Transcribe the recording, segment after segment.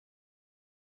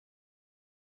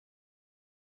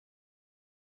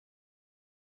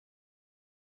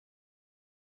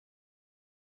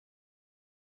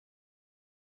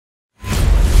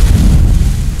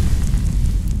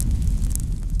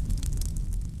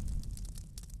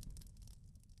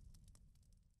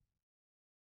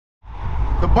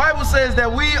The Bible says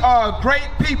that we are a great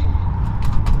people.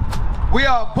 We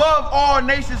are above all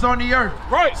nations on the earth.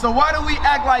 Right. So why do we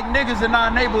act like niggas in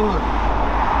our neighborhood?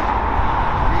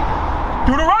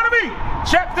 Deuteronomy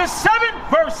chapter 7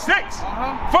 verse 6.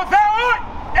 For thou art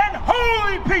an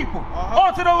holy people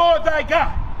unto the Lord thy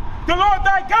God. The Lord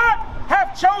thy God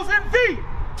hath chosen thee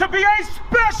to be a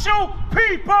special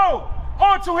people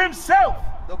unto himself.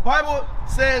 The Bible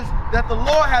says that the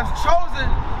Lord has chosen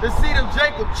the seed of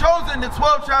Jacob, chosen the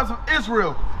 12 tribes of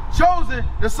Israel, chosen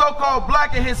the so-called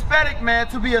black and Hispanic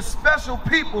man to be a special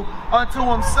people unto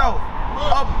himself,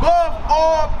 above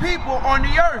all people on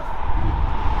the earth.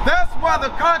 That's why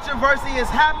the controversy is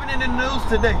happening in the news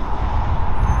today.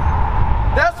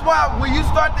 That's why when you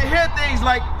start to hear things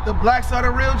like the blacks are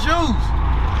the real Jews,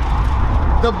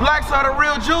 the blacks are the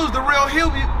real Jews, the real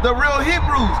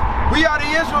Hebrews, we are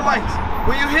the Israelites.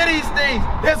 When you hear these things,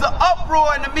 there's an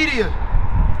uproar in the media.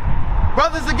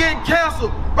 Brothers are getting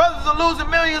canceled. Brothers are losing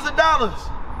millions of dollars.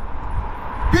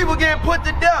 People getting put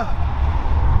to death.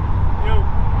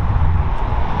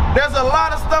 There's a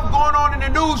lot of stuff going on in the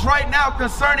news right now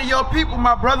concerning your people,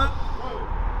 my brother.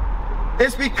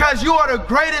 It's because you are the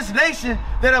greatest nation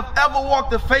that have ever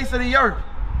walked the face of the earth.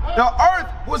 The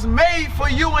earth was made for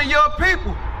you and your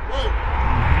people.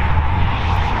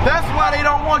 That's why they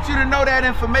don't want you to know that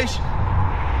information.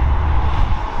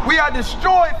 We are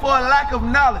destroyed for a lack of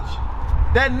knowledge.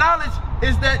 That knowledge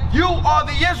is that you are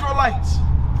the Israelites.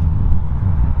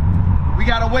 We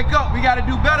gotta wake up. We gotta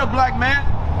do better, black man.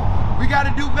 We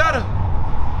gotta do better.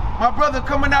 My brother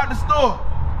coming out the store.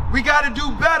 We gotta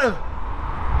do better.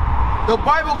 The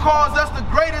Bible calls us the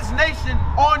greatest nation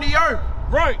on the earth.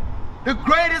 Right. The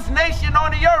greatest nation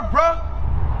on the earth, bro.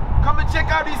 Come and check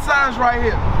out these signs right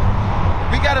here.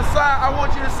 We got a sign I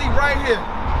want you to see right here.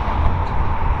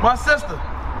 My sister,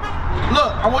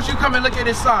 look, I want you to come and look at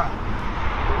this sign.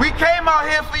 We came out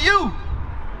here for you.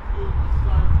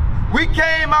 We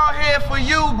came out here for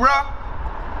you, bruh.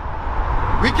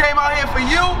 We came out here for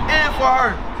you and for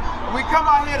her. We come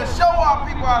out here to show our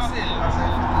people our sins.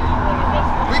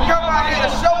 We come out here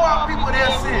to show our people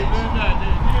their sins.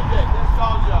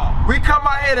 We come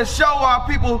out here to show our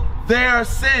people their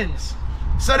sins.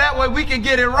 So that way we can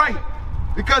get it right.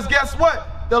 Because guess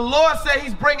what? The Lord said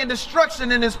he's bringing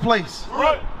destruction in this place.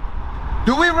 Right.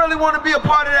 Do we really want to be a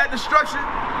part of that destruction?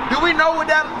 Do we know what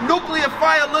that nuclear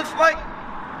fire looks like?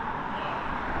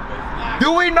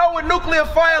 Do we know what nuclear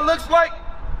fire looks like?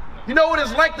 You know what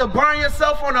it's like to burn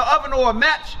yourself on an oven or a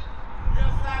match?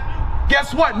 Yes, I do.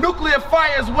 Guess what? Nuclear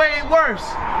fire is way worse.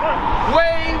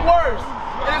 Way worse.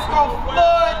 And it's going to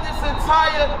flood this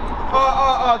entire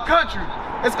country.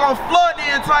 It's going to flood the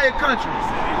entire country.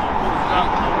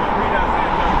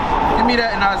 Give me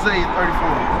that in Isaiah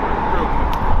 34.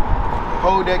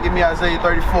 Hold that, give me Isaiah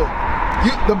 34.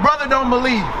 The brother don't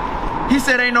believe. He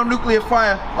said ain't no nuclear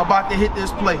fire about to hit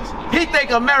this place. He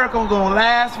think America gonna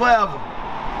last forever.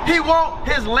 He want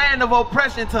his land of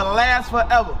oppression to last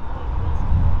forever.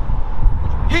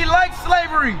 He likes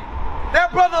slavery. That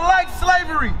brother likes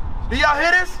slavery. Do y'all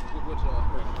hear this?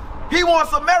 He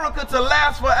wants America to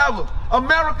last forever.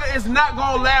 America is not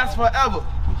gonna last forever.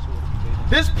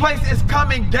 This place is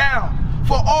coming down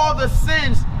for all the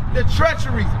sins, the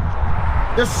treachery,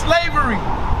 the slavery,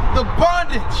 the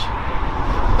bondage,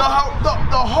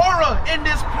 the horror in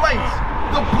this place,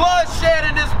 the bloodshed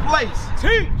in this place.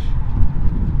 Teach.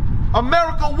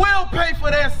 America will pay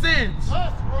for their sins.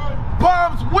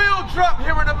 Bombs will drop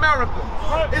here in America.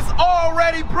 It's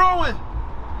already brewing.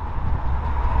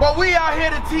 But we out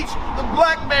here to teach the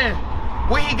black man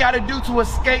what he got to do to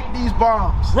escape these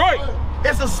bombs. Right.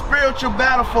 It's a spiritual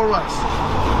battle for us.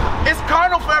 It's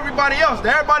carnal for everybody else.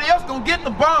 Everybody else gonna get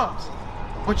the bombs.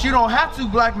 But you don't have to,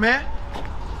 black man.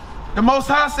 The Most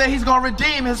High said he's gonna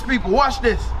redeem his people. Watch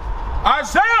this.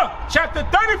 Isaiah chapter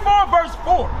 34 verse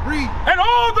 4. Read. And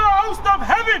all the host of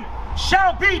heaven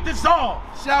shall be dissolved.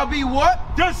 Shall be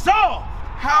what? Dissolved.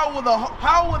 How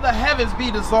will the heavens be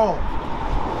dissolved?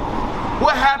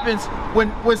 What happens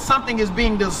when something is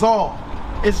being dissolved?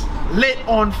 It's lit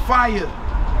on fire.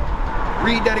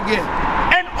 Read that again.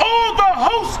 And all the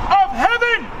hosts of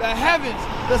heaven, the heavens,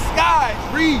 the skies,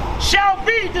 read, shall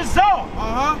be dissolved.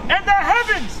 And the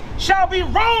heavens shall be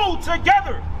rolled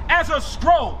together as a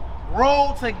scroll.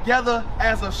 Rolled together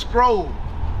as a scroll.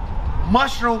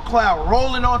 Mushroom cloud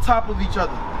rolling on top of each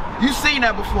other. You've seen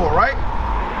that before, right?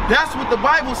 That's what the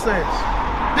Bible says.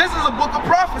 This is a book of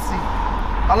prophecy.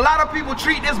 A lot of people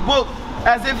treat this book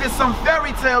as if it's some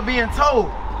fairy tale being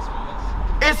told.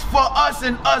 It's for us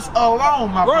and us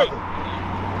alone, my brother.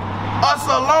 Us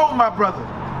alone, my brother.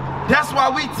 That's why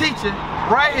we teaching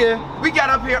right here. We got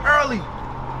up here early.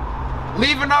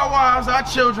 leaving our wives, our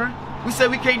children. We say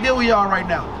we can't deal with y'all right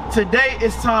now. Today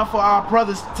it's time for our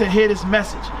brothers to hear this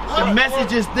message. The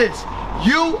message is this: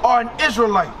 you are an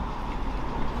Israelite.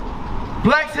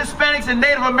 Blacks, Hispanics, and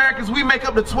Native Americans, we make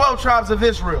up the 12 tribes of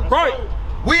Israel. Right.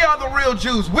 We are the real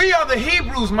Jews. We are the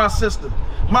Hebrews, my sister,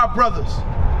 my brothers.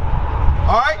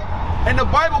 All right? And the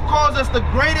Bible calls us the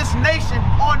greatest nation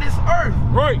on this earth.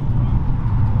 Right.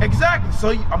 Exactly. So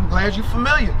I'm glad you're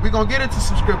familiar. We're going to get into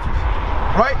some scriptures.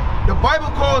 Right? The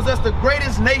Bible calls us the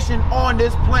greatest nation on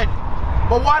this planet.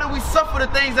 But why do we suffer the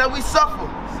things that we suffer?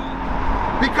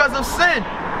 Because of sin.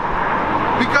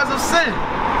 Because of sin.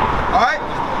 All right?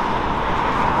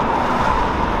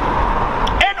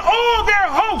 And all their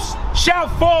hosts shall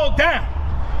fall down,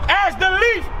 as the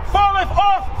leaf falleth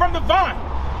off from the vine,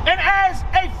 and as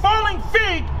a falling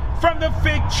fig from the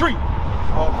fig tree.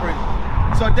 All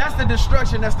praise. So that's the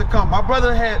destruction that's to come. My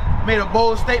brother had made a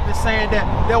bold statement saying that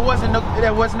there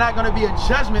was not going to be a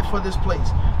judgment for this place.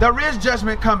 There is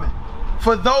judgment coming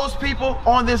for those people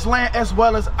on this land as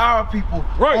well as our people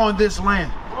on this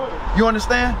land. You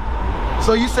understand?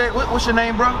 So you said, what's your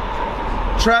name, bro?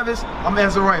 Travis? I'm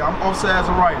Azariah. I'm also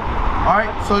Azariah. All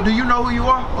right. So do you know who you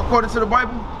are according to the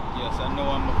Bible? Yes, I know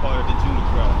I'm a part of the Judah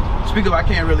tribe. Speak up, I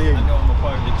can't really hear you. I know I'm a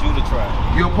part of the Judah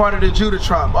tribe. You're a part of the Judah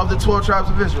tribe, of the 12 tribes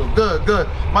of Israel. Good, good.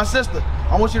 My sister,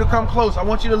 I want you to come close. I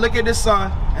want you to look at this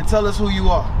sign and tell us who you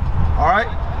are. All right?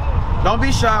 Don't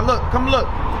be shy. Look, come look.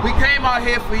 We came out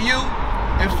here for you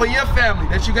and for your family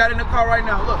that you got in the car right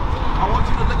now. Look, I want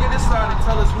you to look at this sign and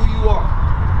tell us who you are.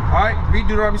 All right? Read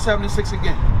Deuteronomy 7:6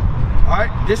 again. All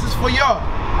right? This is for y'all.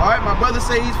 All right? My brother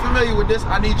say he's familiar with this.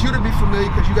 I need you to be familiar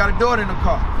because you got a daughter in the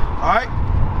car. All right?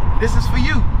 This is for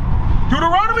you.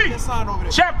 Deuteronomy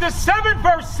chapter 7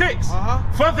 verse 6.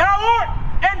 For thou art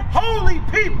an holy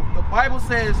people. The Bible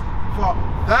says, for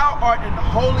thou art an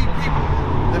holy people.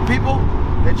 The people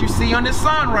that you see on this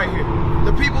sign right here.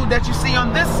 The people that you see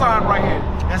on this sign right here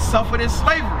that suffered in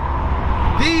slavery.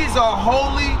 These are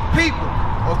holy people.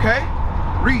 Okay?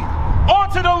 Read.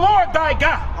 Unto the Lord thy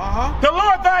God. The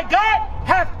Lord thy God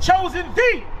hath chosen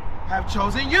thee. Have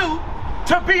chosen you.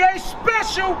 To be a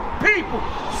special people.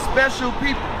 Special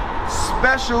people.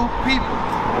 Special people.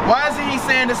 Why isn't he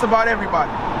saying this about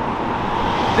everybody?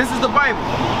 This is the Bible.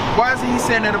 Why isn't he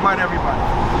saying that about everybody?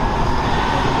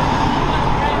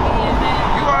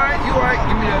 You alright? You alright?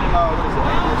 Give me that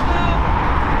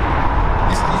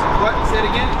what? Say it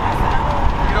again?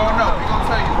 You don't know. We're gonna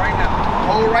tell you right now.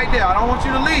 Hold right there. I don't want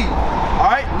you to leave.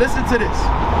 Alright? Listen to this.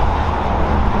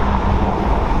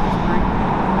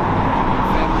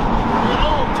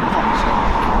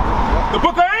 The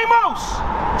book of Amos,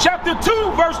 chapter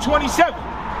 2, verse 27.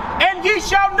 And ye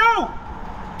shall know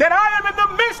that I am in the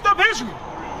midst of Israel,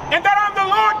 and that I'm the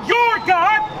Lord your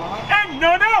God, and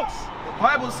none else. The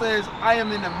Bible says, I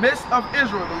am in the midst of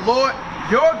Israel. The Lord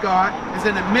your God is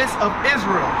in the midst of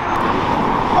Israel.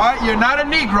 All right, you're not a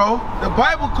Negro. The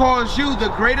Bible calls you the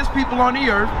greatest people on the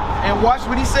earth. And watch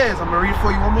what he says. I'm going to read it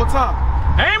for you one more time.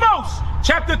 Amos,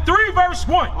 chapter 3, verse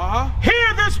 1.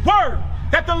 Hear this word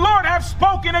that the Lord hath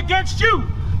spoken against you,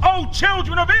 O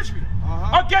children of Israel,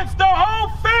 against the whole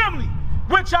family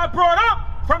which I brought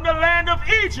up from the land of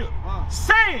Egypt,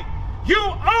 saying, you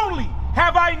only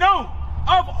have I known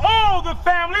of all the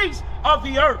families of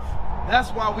the earth.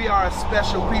 That's why we are a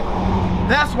special people.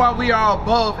 That's why we are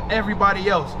above everybody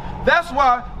else. That's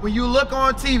why when you look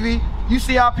on TV, you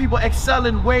see how people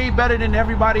excelling way better than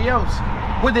everybody else.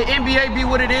 Would the NBA be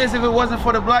what it is if it wasn't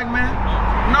for the black man?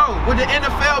 No. Would the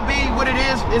NFL be what it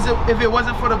is if it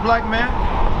wasn't for the black man?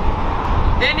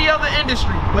 Any other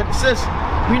industry. But sis,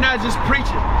 we're not just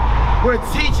preaching. We're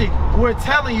teaching. We're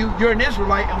telling you you're an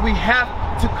Israelite and we have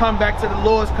to come back to the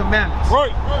Lord's commandments.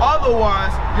 Right.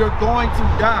 Otherwise, you're going to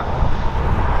die.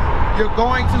 You're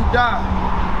going to die.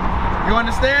 You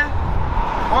understand?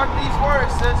 Mark these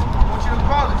words, sis. I want you to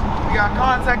call it. We got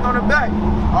contact on the back.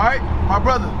 All right? My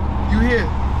brother, you here.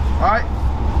 All right?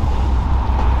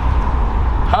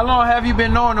 How long have you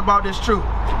been knowing about this truth?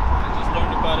 I just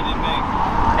learned about it in May.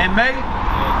 In May?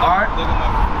 Yeah, all right. Look at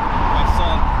my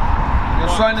son.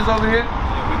 Your son is over here?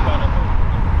 Yeah, we're part of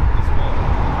this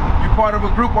world. You're part of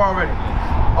a group already?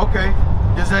 Yes. Okay.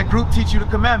 Does that group teach you the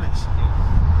commandments?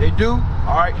 Yes. They do?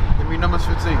 All right. Give me Numbers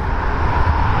 15.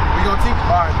 We gonna teach?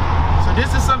 All right. So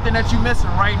this is something that you're missing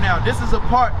right now. This is a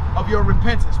part of your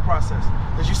repentance process.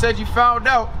 As you said, you found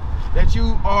out that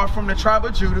you are from the tribe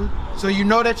of Judah, so you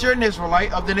know that you're an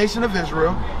Israelite of the nation of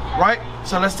Israel, right?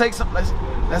 So let's take some.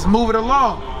 Let's move it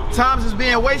along. Times is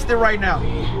being wasted right now.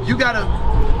 You gotta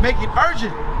make it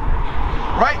urgent,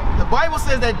 right? The Bible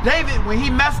says that David, when he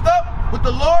messed up with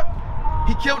the Lord,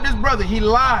 he killed his brother. He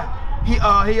lied.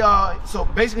 So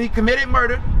basically he committed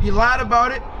murder, he lied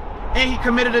about it, and he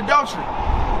committed adultery.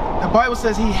 The Bible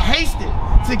says he hasted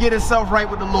to get himself right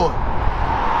with the Lord.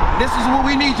 This is what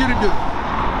we need you to do.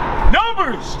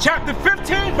 Numbers chapter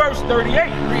 15 verse 38.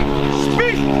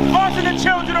 Speak unto the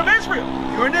children of Israel.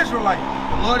 You're an Israelite.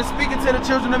 The Lord is speaking to the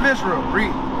children of Israel.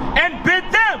 Read. And bid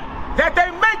them that they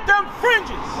make them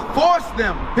fringes. Force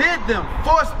them, bid them,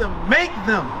 force them, make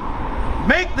them.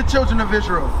 Make the children of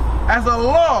Israel as a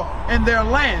law in their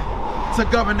land to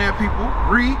govern their people.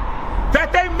 Read.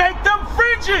 That they make them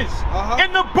fringes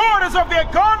in the borders of their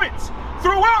garments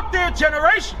throughout their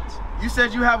generations. You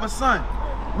said you have a son.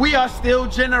 We are still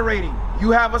generating.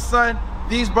 You have a son.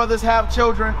 These brothers have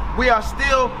children. We are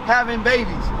still having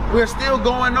babies. We're still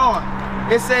going on.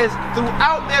 It says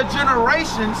throughout their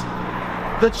generations,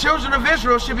 the children of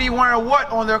Israel should be wearing what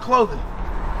on their clothing?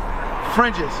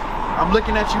 Fringes. I'm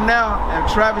looking at you now, and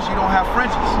Travis, you don't have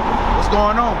fringes. What's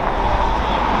going on?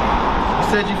 You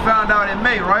said you found out in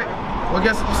May, right? Well,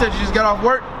 guess you said you just got off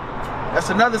work. That's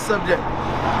another subject.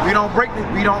 We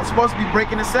don't supposed to be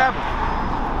breaking the Sabbath.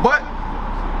 But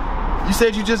you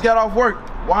said you just got off work.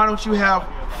 Why don't you have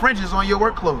fringes on your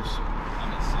work clothes?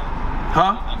 I'm in sin.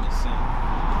 Huh? I'm in sin.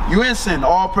 You in sin.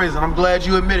 All praise. And I'm glad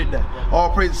you admitted that.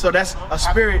 All praise. So that's a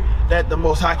spirit that the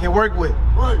Most High can work with.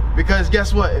 Right. Because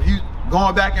guess what? If you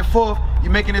going back and forth,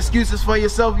 you're making excuses for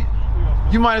yourself,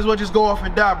 you might as well just go off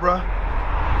and die, bruh.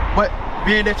 But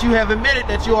being that you have admitted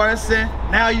that you are in sin,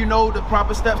 now you know the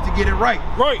proper steps to get it right.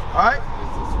 Right. All right?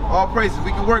 All praises.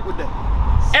 We can work with that.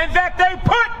 And that they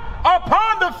put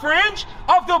upon the fringe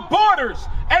of the borders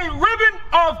a ribbon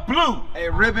of blue. A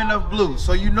ribbon of blue.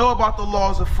 So you know about the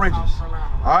laws of fringes.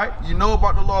 All right? You know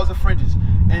about the laws of fringes.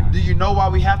 And do you know why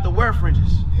we have to wear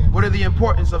fringes? What are the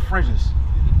importance of fringes?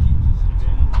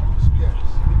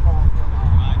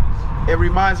 It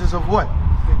reminds us of what?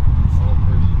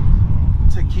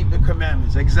 To keep the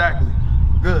commandments. Exactly.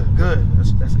 Good, good.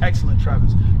 That's excellent,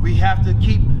 Travis. We have to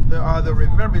keep the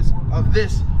remembrance of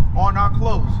this on our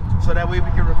clothes, so that way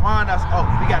we can remind us, oh,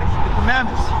 we got to keep the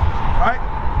commandments, right?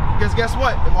 Because guess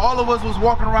what? If all of us was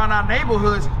walking around our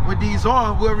neighborhoods with these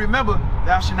on, we'll remember,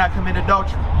 thou shalt not commit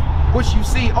adultery, which you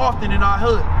see often in our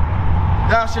hood.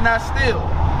 Thou shalt not steal.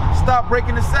 Stop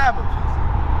breaking the Sabbath,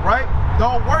 right?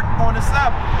 Don't work on the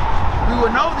Sabbath. We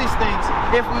would know these things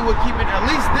if we were keeping at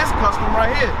least this custom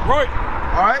right here. Right.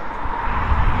 All right?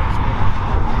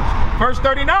 Verse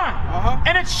 39.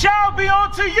 And it shall be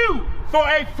unto you for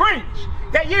a fringe,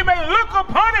 that ye may look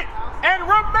upon it and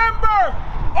remember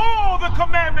all the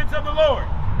commandments of the Lord.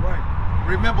 Right.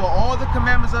 Remember all the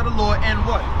commandments of the Lord and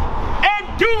what? And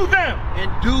do them.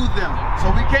 And do them. So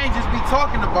we can't just be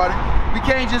talking about it. We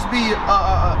can't just be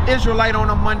an Israelite on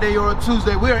a Monday or a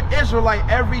Tuesday. We're an Israelite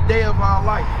every day of our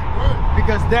life.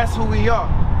 Because that's who we are.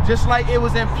 Just like it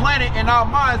was implanted in our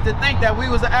minds to think that we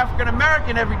was an African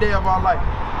American every day of our life.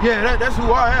 Yeah, that's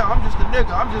who I am. I'm just a nigga.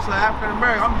 I'm just an African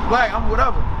American. I'm black. I'm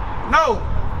whatever. No,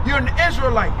 you're an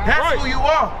Israelite. That's who you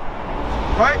are.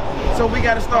 Right? So we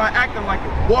got to start acting like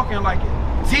it, walking like it,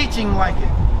 teaching like it.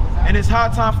 And it's high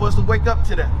time for us to wake up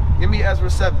to that. Give me Ezra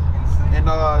 7 and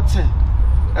 10.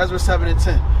 Ezra 7 and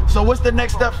 10. So what's the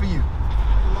next step for you?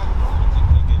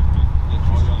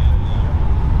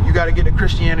 You got to get the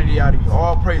Christianity out of you.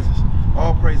 All praises,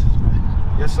 man.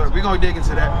 Yes, sir. We're going to dig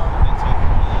into that.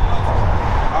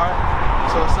 All right.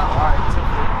 So it's not, all right.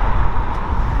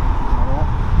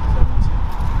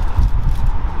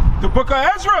 The book of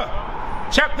Ezra,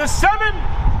 chapter 7,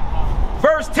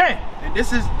 verse 10. And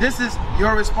this is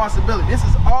your responsibility. This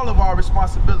is all of our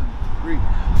responsibility. Read.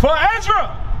 For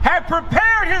Ezra had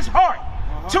prepared his heart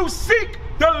to seek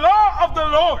the law of the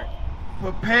Lord.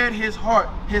 Prepared his heart,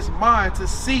 his mind to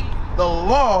seek the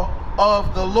law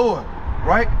of the Lord,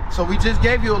 right? So we just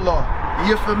gave you a law. And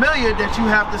you're familiar that you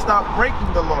have to stop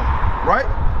breaking the law, right?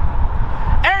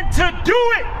 And to do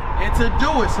it. And to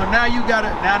do it. So now you gotta,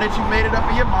 now that you made it up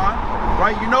in your mind,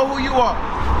 right? You know who you are.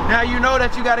 Now you know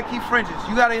that you gotta keep fringes.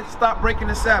 You gotta stop breaking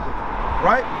the Sabbath,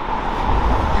 right?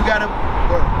 You gotta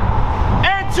work.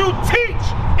 And to teach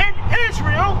in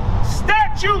Israel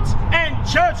statutes and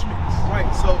judgments. Right,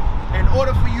 so in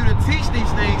order for you to teach these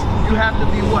things, you have to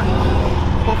be what?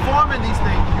 Performing these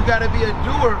things. You got to be a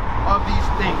doer of these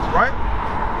things, right?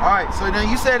 All right, so now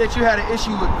you said that you had an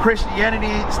issue with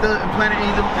Christianity still implanted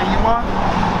in your mind?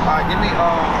 All right, give me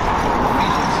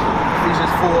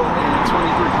Ephesians 4 and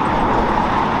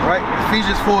 23. Right?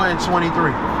 Ephesians 4 and 23.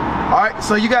 All right,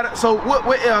 so you got to, so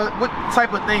what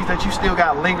type of things that you still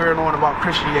got lingering on about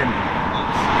Christianity?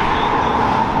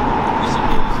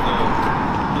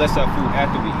 Bless our food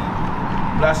after we eat.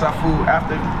 Bless our food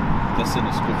after? That's in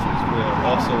the scriptures. We're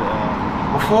also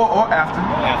before or after?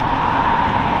 After.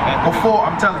 Before,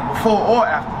 I'm telling you, before or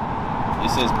after? It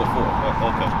says before.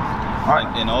 Okay. All right.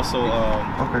 And also,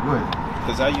 okay, go ahead.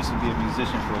 because I used to be a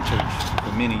musician for a church for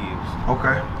many years.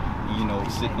 Okay. You know,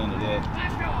 sitting under that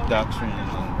doctrine and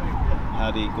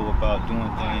how they go about doing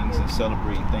things and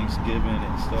celebrating Thanksgiving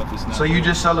and stuff. It's not. So you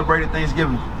just celebrated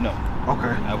Thanksgiving? No.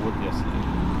 Okay. I worked yesterday.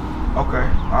 Okay.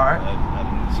 All right. I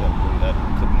didn't celebrate. I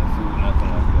didn't cook no food, nothing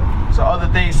like that. So other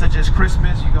things such as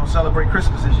Christmas, you gonna celebrate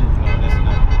Christmas this year? No, that's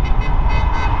not.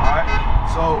 All right.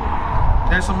 So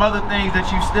there's some other things that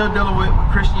you still dealing with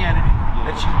Christianity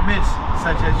that you miss,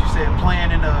 such as you said playing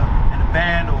in a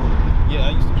band or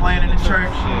I used to playing in the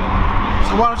church. Yeah.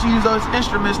 So why don't you use those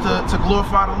instruments to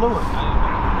glorify the Lord?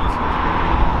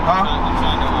 Huh? I'm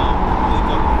trying to wake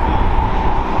up.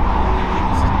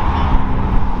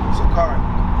 So Kari,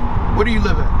 where do you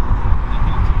live at?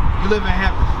 You live in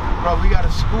Hampton. Bro, we got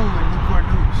a school in Newport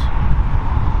News.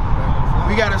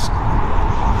 You got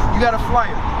a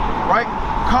flyer, right?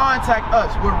 Contact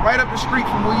us. We're right up the street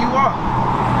from where you are.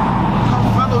 Come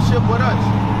fellowship with us.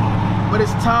 But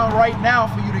it's time right now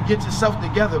for you to get yourself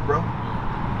together, bro.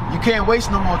 You can't waste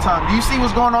no more time. Do you see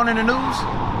what's going on in the news?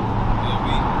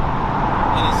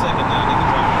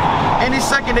 Any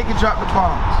second they can drop the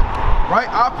bombs, right?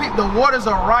 Our people, the waters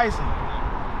are rising.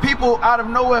 People out of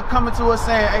nowhere coming to us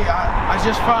saying, hey, I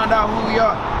just found out who we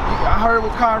are. I heard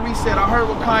what Kyrie said. I heard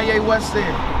what Kanye West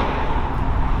said,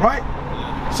 right?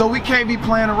 So we can't be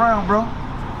playing around, bro.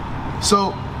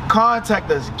 So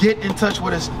contact us. Get in touch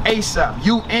with us ASAP.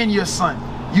 You and your son.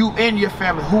 You and your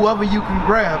family. Whoever you can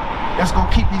grab that's going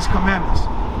to keep these commandments.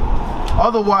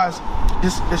 Otherwise,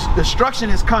 this destruction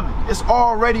is coming. It's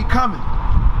already coming.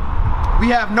 We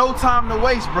have no time to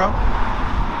waste, bro.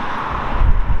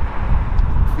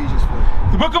 Ephesians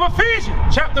 4. The book of Ephesians,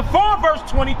 chapter 4, verse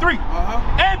 23.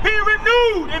 And be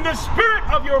renewed in the spirit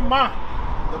of your mind.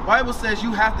 The Bible says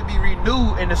you have to be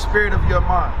renewed in the spirit of your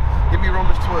mind. Give me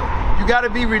Romans 12. You got to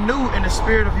be renewed in the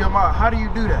spirit of your mind. How do you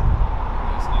do that?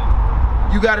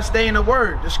 You got to stay in the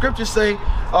word. The scriptures say,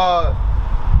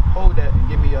 hold that and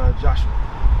give me Joshua.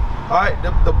 All right,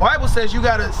 the Bible says you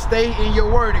got to stay in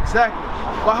your word, exactly.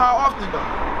 But how often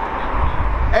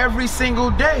though? Every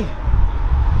single day.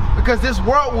 Because this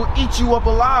world will eat you up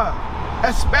alive,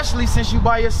 especially since you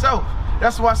by yourself.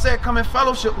 That's why I said come in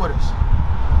fellowship with us.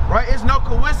 Right? It's no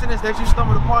coincidence that you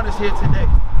stumbled upon us here today.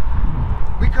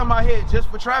 We come out here just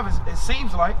for Travis, it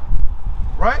seems like.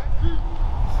 Right?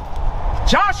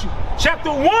 Joshua chapter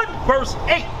 1 verse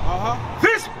 8.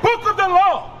 This book of the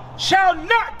law shall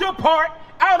not depart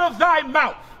out of thy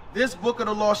mouth. This book of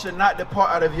the law should not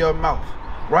depart out of your mouth.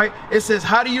 Right? It says,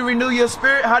 how do you renew your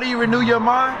spirit? How do you renew your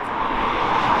mind?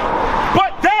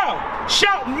 But thou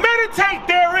shalt meditate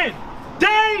therein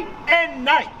day and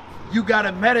night. You got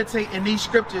to meditate in these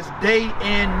scriptures day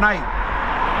and night.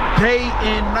 Day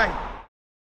and night.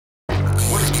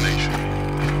 What is a nation?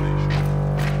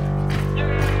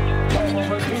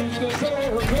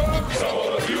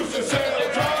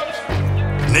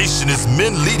 Nation is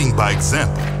men leading by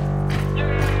example.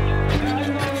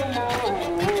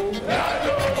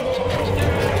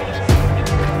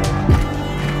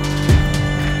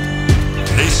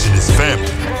 Nation is family.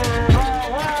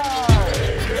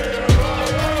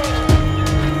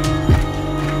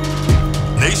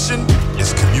 Nation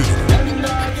is community.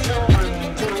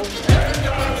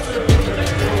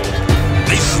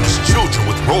 Nation is children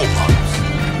with role models.